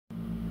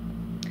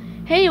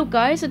Hey you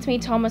guys, it's me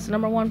Thomas, the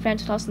 #1 fan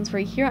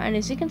 2003 here, and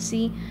as you can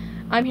see,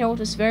 I'm here with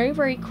this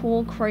very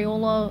cool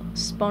Crayola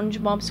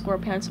SpongeBob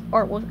SquarePants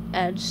art with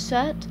edge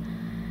set.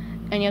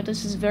 And yeah,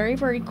 this is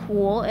very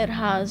cool. It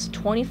has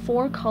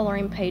 24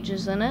 coloring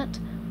pages in it,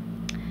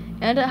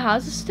 and it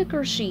has a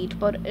sticker sheet,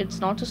 but it's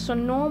not just a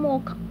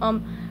normal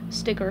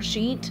sticker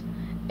sheet.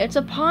 It's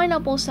a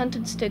pineapple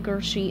scented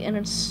sticker sheet, and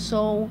it's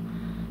so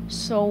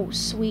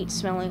sweet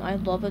smelling. I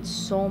love it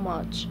so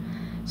much.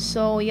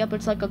 So yep,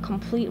 it's like a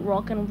complete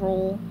rock and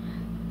roll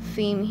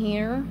theme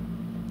here.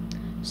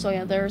 So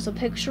yeah, there's a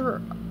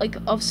picture like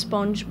of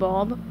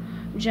SpongeBob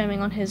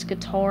jamming on his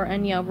guitar,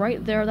 and yeah,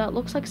 right there, that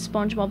looks like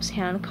SpongeBob's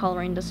hand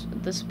coloring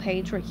this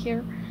page right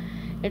here.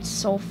 It's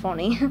so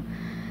funny.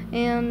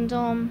 And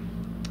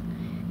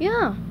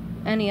yeah,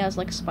 and he has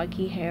like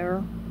spiky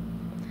hair,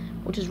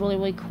 which is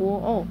really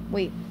cool. Oh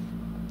wait,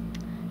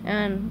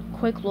 and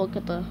quick look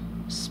at the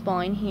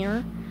spine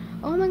here.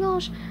 Oh my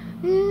gosh.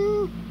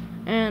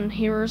 And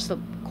here's the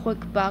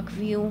quick back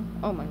view.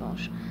 Oh my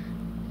gosh.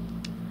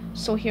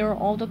 So here are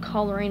all the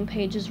coloring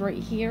pages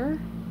right here.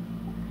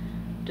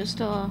 Just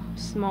a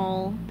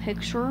small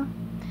picture.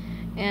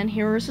 And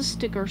here is a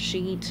sticker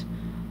sheet.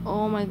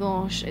 Oh my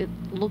gosh, it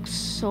looks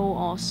so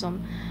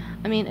awesome.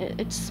 I mean,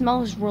 it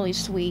smells really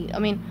sweet. I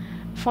mean,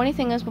 funny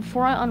thing is,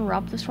 before I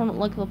unwrapped this from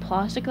like the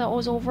plastic that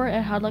was over it,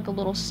 it had like a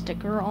little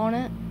sticker on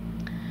it.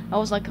 I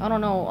was like, I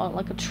don't know,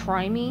 like a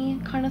try me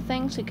kind of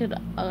thing, so you could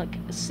like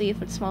see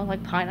if it smells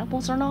like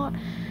pineapples or not.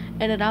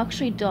 And it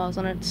actually does,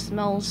 and it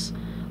smells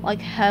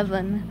like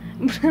heaven.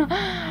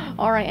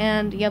 Alright,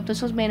 and yep,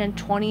 this was made in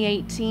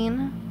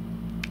 2018,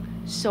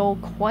 so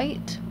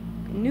quite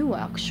new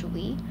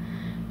actually.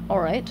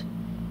 Alright,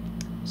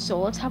 so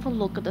let's have a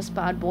look at this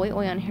bad boy.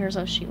 Oh yeah, and here's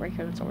a sheet right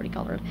here that's already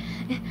colored.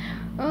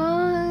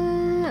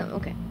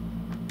 Okay.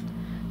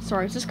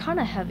 Sorry, it's just kind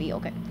of heavy.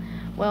 Okay,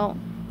 well,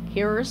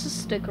 here is a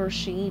sticker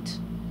sheet.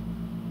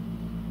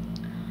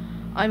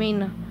 I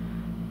mean,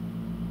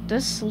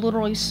 this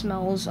literally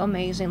smells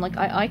amazing. Like,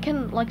 I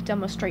can, like,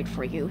 demonstrate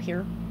for you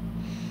here.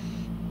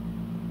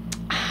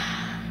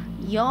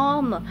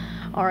 Yum!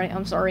 Alright,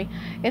 I'm sorry.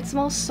 It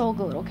smells so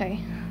good, okay?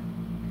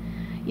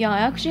 Yeah, I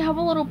actually have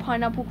a little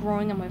pineapple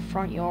growing in my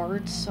front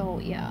yard, so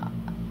yeah.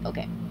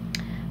 Okay.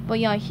 But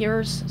yeah,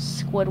 here's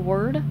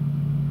Squidward.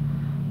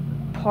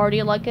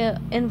 Party like an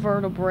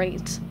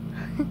invertebrate.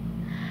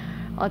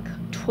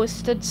 Like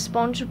twisted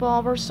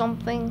SpongeBob or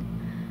something.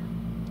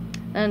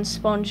 And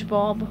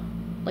SpongeBob,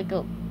 like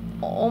a,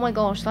 oh my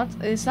gosh,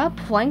 is that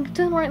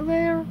plankton right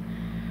there?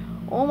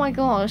 Oh my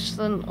gosh.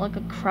 Then like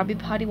a Krabby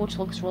Patty, which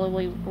looks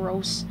really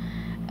gross.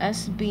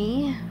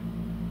 SB,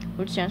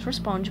 which stands for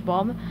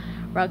SpongeBob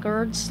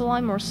Record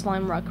Slime, or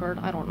Slime Record,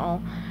 I don't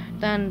know.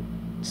 Then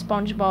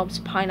SpongeBob's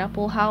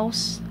Pineapple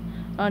House,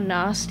 a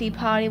Nasty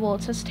Patty. Well,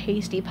 it says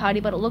Tasty Patty,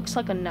 but it looks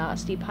like a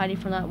Nasty Patty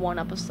from that one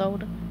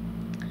episode.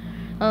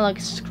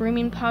 Like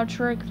Screaming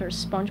Patrick,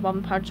 there's SpongeBob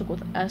and Patrick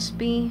with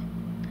SB,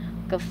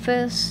 like a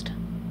fist,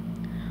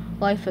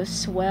 Life is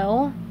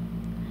Swell,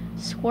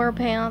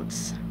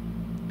 SquarePants,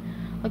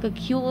 like a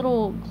cute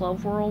little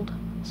Glove World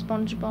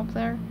SpongeBob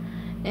there,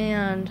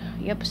 and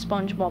yep,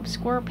 SpongeBob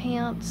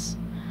SquarePants.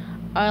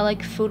 I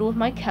like food with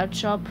my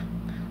ketchup,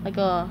 like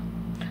a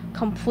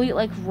complete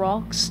like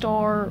rock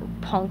star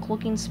punk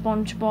looking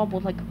SpongeBob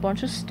with like a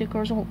bunch of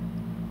stickers all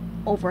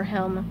over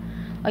him,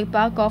 like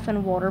back off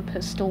and water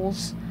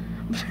pistols.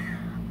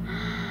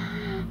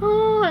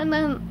 Oh, and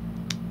then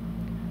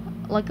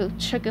like a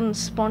chicken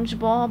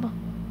SpongeBob,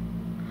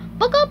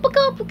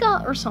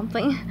 baka or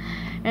something,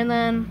 and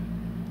then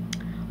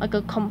like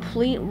a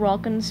complete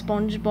rockin'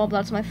 SpongeBob.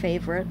 That's my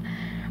favorite.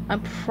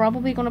 I'm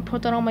probably gonna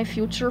put that on my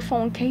future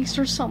phone case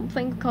or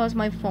something, because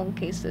my phone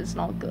case is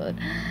not good.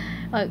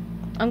 Like,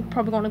 I'm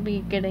probably gonna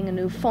be getting a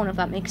new phone, if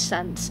that makes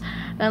sense.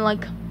 And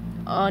like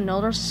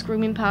another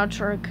Screaming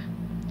Patrick,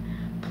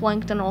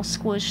 Plankton all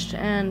squished,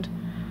 and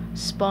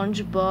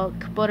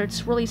SpongeBob, but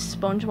it's really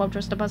SpongeBob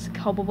dressed up as a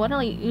cowboy. But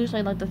I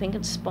usually like to think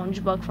it's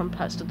SpongeBob from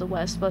Pest of the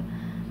West, but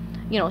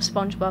you know,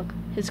 SpongeBob,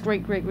 his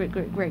great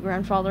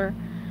grandfather,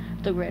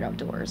 the great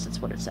outdoors.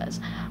 That's what it says.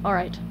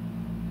 Alright,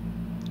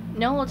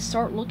 now let's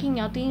start looking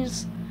at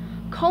these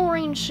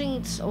coloring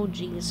sheets. Oh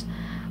geez.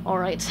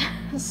 Alright,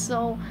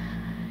 so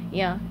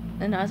yeah,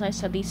 and as I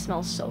said, these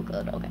smell so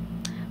good. Okay,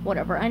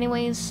 whatever.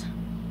 Anyways,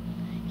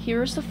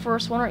 here's the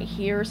first one right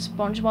here.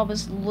 SpongeBob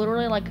is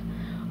literally like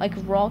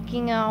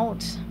rocking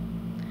out.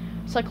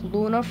 It's like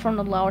Luna from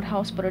the Loud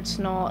House, but it's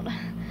not.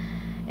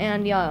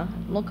 And yeah,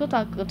 look at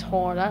that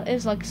guitar. That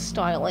is like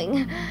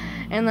styling.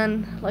 And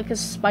then like his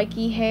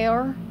spiky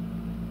hair,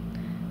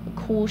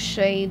 cool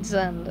shades,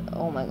 and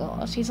oh my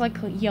gosh, he's like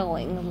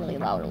yelling really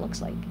loud, it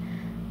looks like.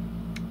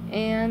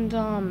 And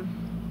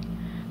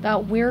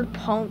that weird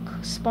punk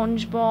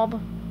SpongeBob.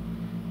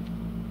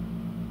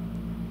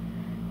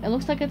 It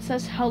looks like it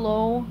says,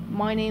 "Hello,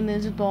 my name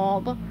is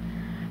Bob.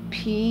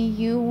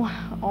 PU."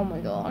 Oh my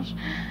gosh.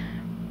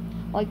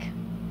 Like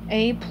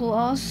A+,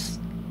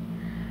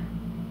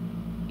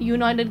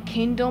 United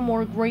Kingdom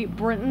or Great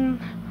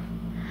Britain.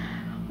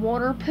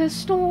 Water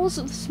pistols,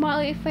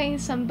 smiley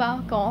face, and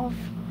back off.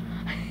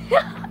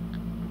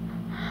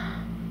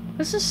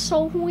 This is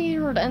so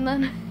weird. And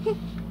then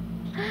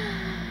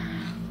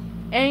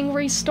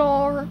Angry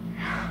Star.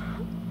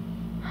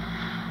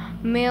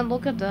 Man,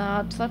 look at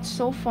that. That's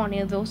so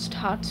funny, those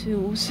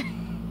tattoos.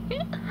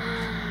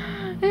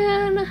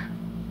 And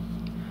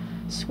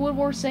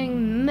Squidward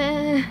saying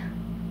meh.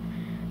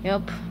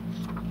 Yep.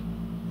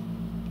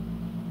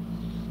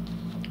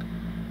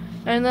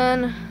 And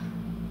then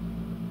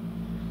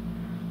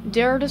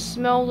dare to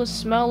smell the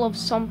smell of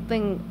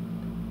something.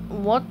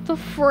 What the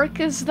frick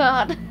is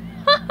that?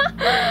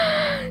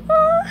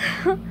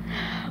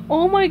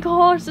 Oh my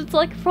gosh, it's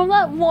like from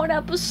that one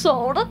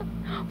episode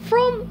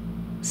from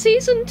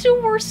season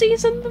 2 or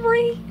season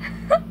 3.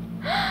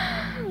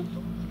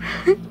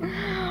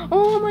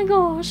 Oh my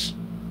gosh.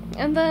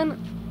 And then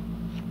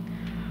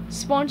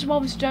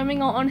SpongeBob's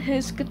jamming on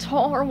his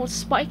guitar with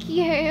spiky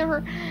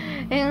hair,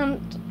 and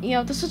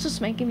yeah, this is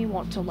just making me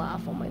want to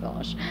laugh. Oh my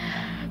gosh.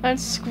 And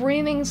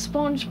screaming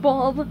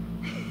SpongeBob.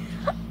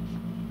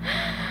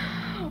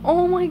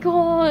 Oh my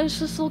gosh,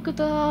 just look at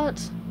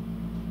that.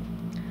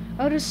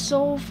 That is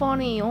so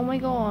funny. Oh my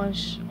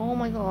gosh. Oh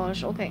my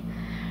gosh. Okay.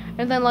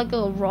 And then like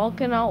a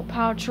rockin' out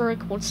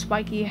Patrick with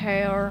spiky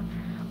hair.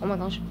 Oh my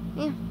gosh.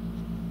 Yeah.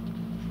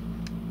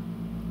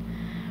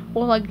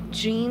 With like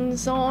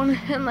jeans on,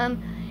 and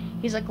then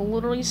he's like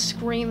literally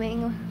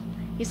screaming.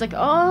 He's like,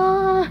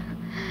 ah!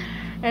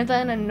 And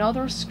then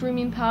another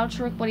screaming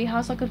Patrick, but he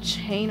has like a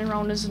chain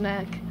around his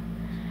neck.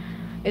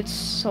 It's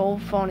so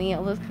funny.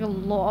 It looks like a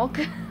log.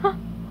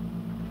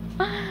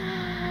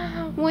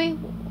 Wait,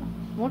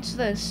 what's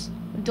this?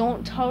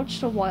 Don't touch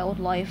the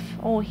wildlife.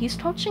 Oh, he's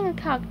touching a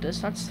cactus.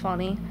 That's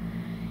funny.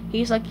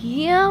 He's like,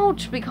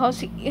 ouch,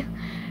 because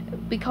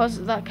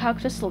that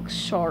cactus looks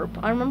sharp.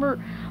 I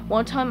remember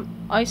one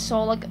time I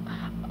saw like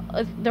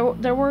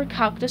there were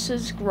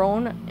cactuses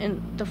grown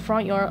in the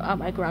front yard at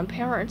my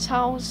grandparents'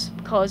 house,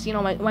 because you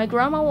know my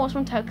grandma was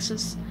from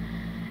Texas,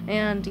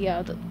 and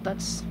yeah,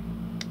 that's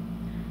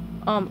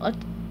a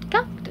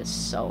cactus.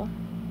 So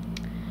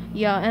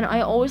yeah, and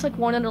I always like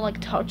wanted to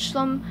like touch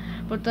them,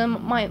 but then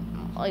my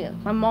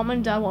mom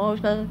and dad will always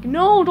be like,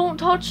 no, don't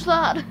touch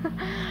that.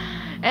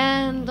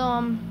 And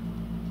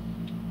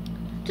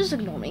just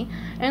ignore me.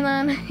 And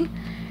then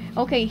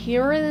okay,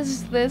 here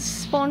is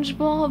this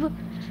SpongeBob.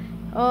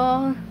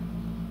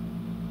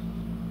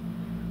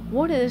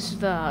 What is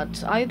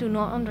that? I do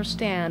not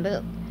understand.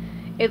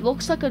 It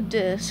looks like a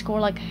disc or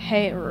like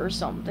hair or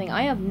something.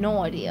 I have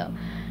no idea.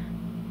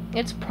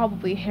 It's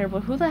probably hair,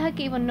 but who the heck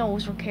even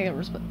knows or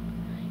cares? But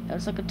yeah,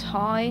 it's like a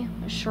tie,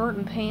 a shirt,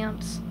 and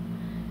pants.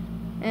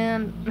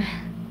 And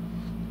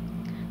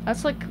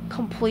that's like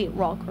complete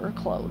rocker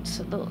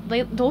clothes.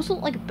 Those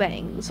look like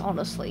bangs,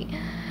 honestly.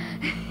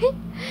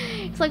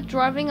 It's like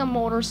driving a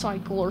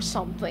motorcycle or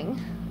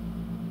something.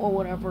 Or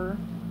whatever.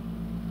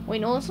 Wait,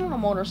 no, that's not a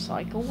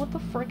motorcycle. What the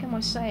frick am I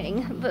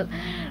saying?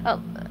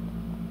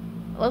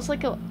 That's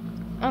like a...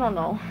 I don't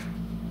know.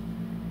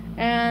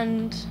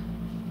 And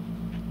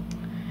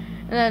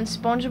then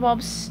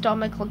SpongeBob's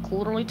stomach like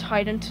literally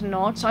tied into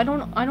knots. I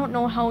don't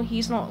know how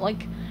he's not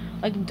like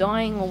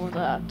dying over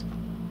that.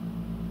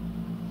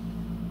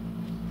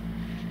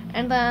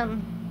 And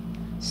then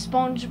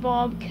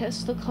SpongeBob,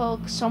 kiss the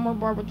cook, summer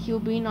barbecue,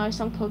 be nice,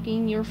 I'm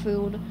cooking your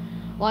food,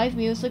 live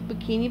music,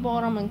 bikini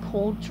bottom, and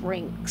cold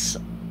drinks.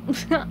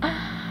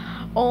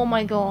 Oh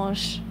my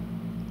gosh.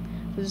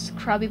 There's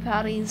Krabby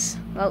Patties.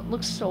 That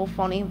looks so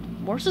funny.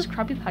 Where's this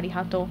Krabby Patty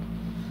hat though?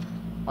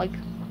 Like,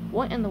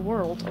 what in the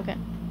world? Okay.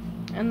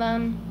 And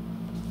then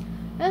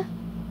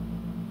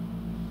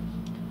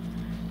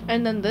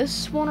and then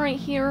this one right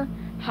here,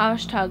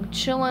 hashtag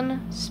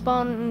chillin',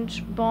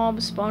 SpongeBob,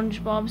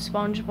 SpongeBob,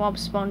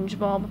 SpongeBob,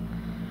 SpongeBob.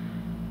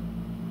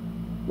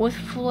 With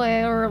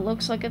flair,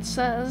 looks like it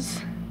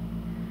says.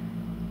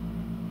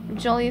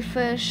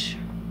 Jellyfish.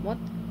 What?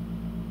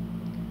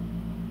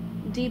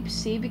 Deep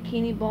sea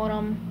bikini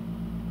bottom.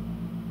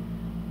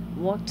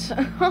 What?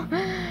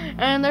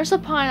 And there's a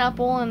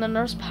pineapple, and then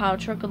there's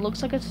Patrick. It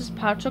looks like it says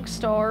Patrick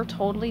Star.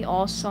 Totally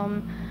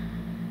awesome.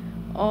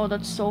 Oh,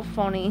 that's so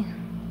funny.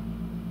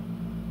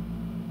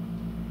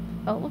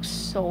 That looks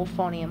so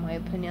funny in my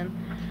opinion.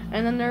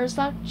 And then there's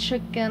that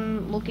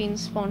chicken looking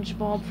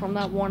SpongeBob from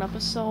that one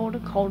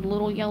episode called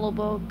Little Yellow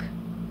Book.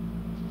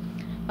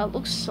 That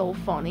looks so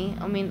funny.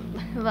 I mean,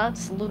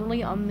 that's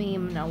literally a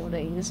meme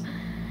nowadays.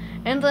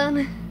 And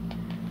then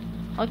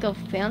like a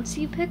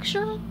fancy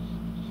picture.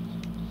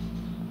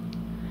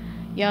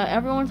 Yeah,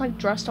 everyone's like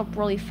dressed up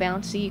really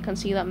fancy. You can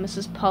see that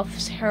Mrs.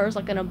 Puff's hair is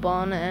like in a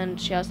bun, and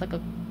she has like a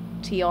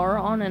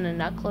tiara on and a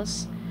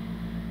necklace.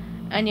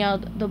 And yeah,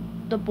 the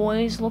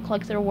boys look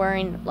like they're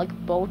wearing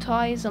like bow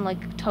ties and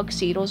like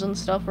tuxedos and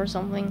stuff or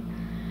something.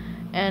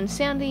 And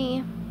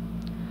Sandy,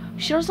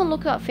 she doesn't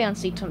look that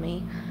fancy to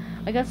me.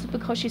 I guess it's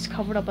because she's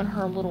covered up in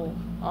her little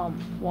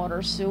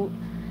water suit.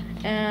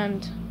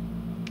 And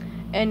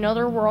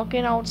another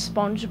working out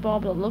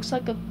SpongeBob that looks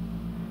like a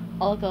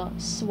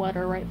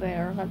sweater right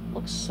there. That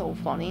looks so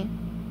funny.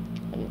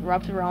 Like,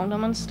 wrapped around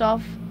him and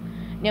stuff.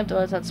 And you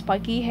have that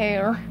spiky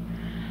hair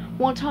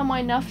One time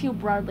my nephew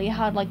Bradley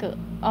had like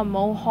a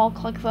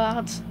mohawk like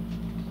that.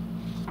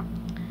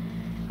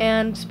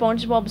 And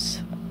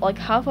SpongeBob's, like,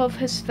 half of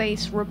his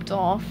face ripped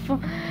off.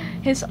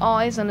 His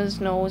eyes and his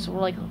nose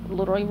were, like,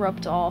 literally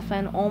ripped off.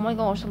 And oh my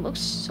gosh, it looks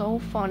so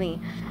funny.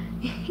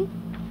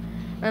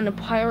 And the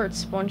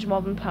pirates,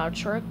 SpongeBob and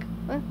Patrick.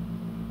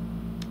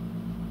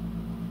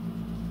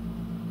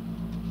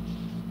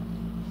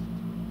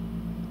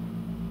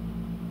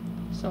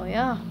 So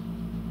yeah.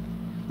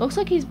 Looks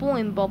like he's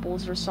blowing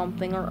bubbles or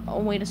something. Or,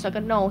 oh wait a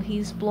second, no,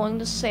 he's blowing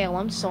the sail,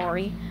 I'm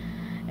sorry.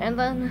 And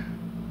then...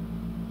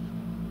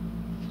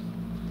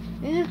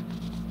 yeah.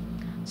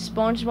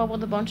 SpongeBob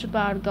with a bunch of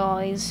bad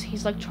guys.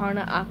 He's like trying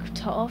to act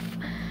tough.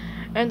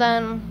 And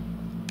then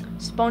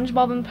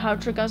SpongeBob and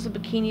Patrick as the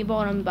Bikini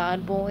Bottom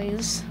bad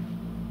boys.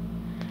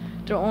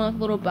 Their own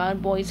like little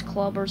bad boys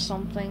club or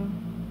something.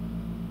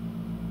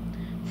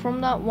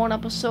 From that one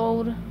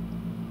episode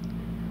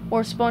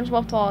where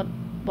SpongeBob thought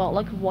about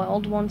like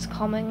wild ones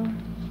coming.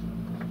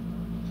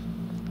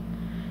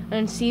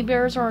 And sea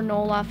bears are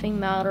no laughing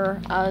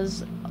matter,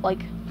 as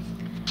like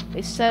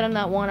they said in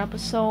that one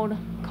episode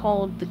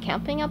called the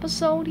camping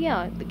episode.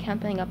 Yeah, the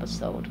camping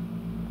episode.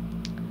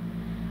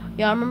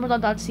 Yeah, I remember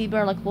that sea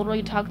bear like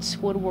literally attacked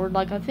Squidward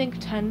like I think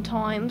 10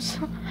 times.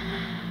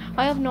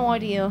 I have no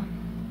idea.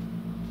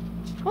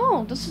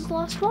 Oh, this is the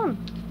last one.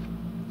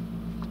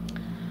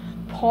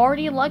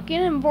 Party like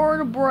an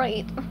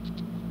invertebrate.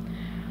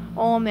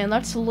 Oh man,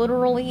 that's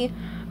literally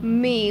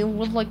me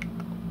with like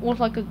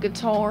a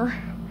guitar.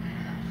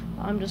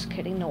 I'm just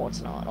kidding. No,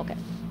 it's not. Okay.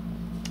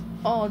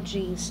 Oh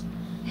jeez.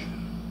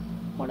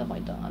 What have I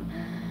done?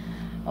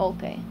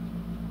 Okay.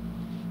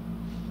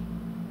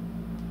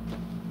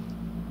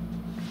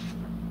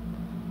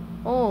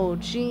 Oh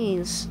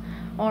jeez.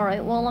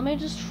 Alright, well let me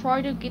just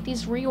try to get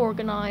these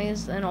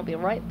reorganized and I'll be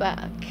right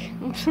back.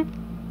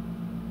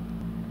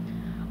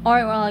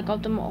 Alright, well I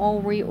got them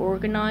all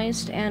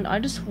reorganized and I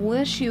just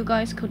wish you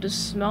guys could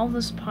just smell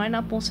this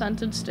pineapple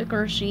scented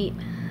sticker sheet.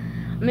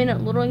 I mean, it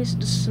literally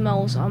just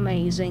smells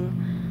amazing.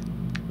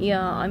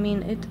 Yeah, I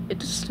mean, it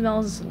just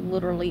smells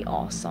literally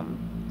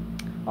awesome.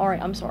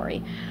 Alright, I'm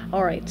sorry.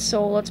 Alright,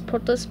 so let's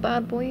put this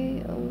bad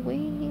boy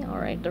away.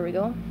 Alright, there we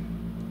go.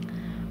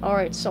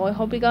 Alright, so I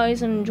hope you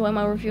guys enjoy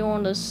my review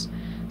on this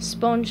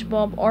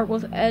SpongeBob Art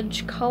with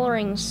Edge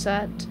coloring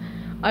set.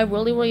 I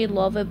really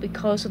love it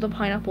because of the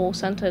pineapple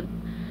scented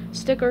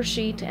sticker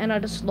sheet, and I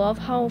just love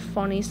how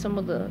funny some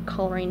of the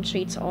coloring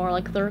sheets are.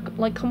 Like, they're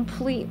like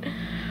complete,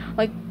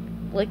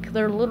 like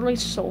they're literally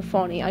so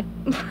funny. I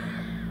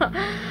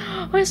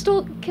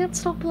still can't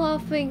stop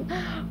laughing.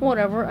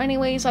 Whatever.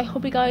 Anyways, I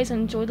hope you guys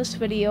enjoyed this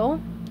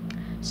video.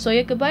 So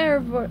yeah, goodbye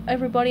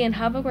everybody and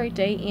have a great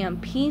day and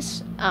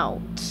peace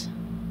out.